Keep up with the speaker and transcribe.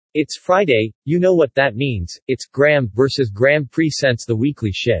It's Friday, you know what that means. It's Graham versus Graham presents the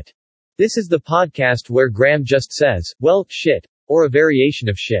weekly shit. This is the podcast where Graham just says, well, shit, or a variation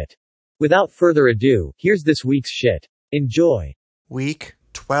of shit. Without further ado, here's this week's shit. Enjoy. Week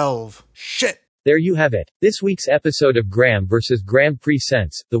 12. Shit! There you have it. This week's episode of Graham versus Graham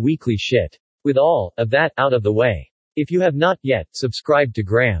presents the weekly shit. With all of that out of the way. If you have not yet subscribed to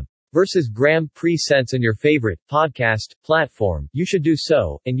Graham versus Graham presents on your favorite podcast platform, you should do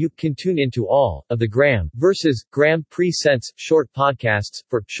so, and you can tune into all of the Graham versus Graham presents short podcasts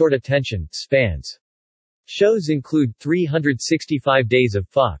for short attention spans. Shows include 365 Days of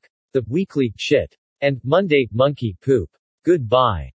Fuck, the weekly shit, and Monday Monkey Poop. Goodbye.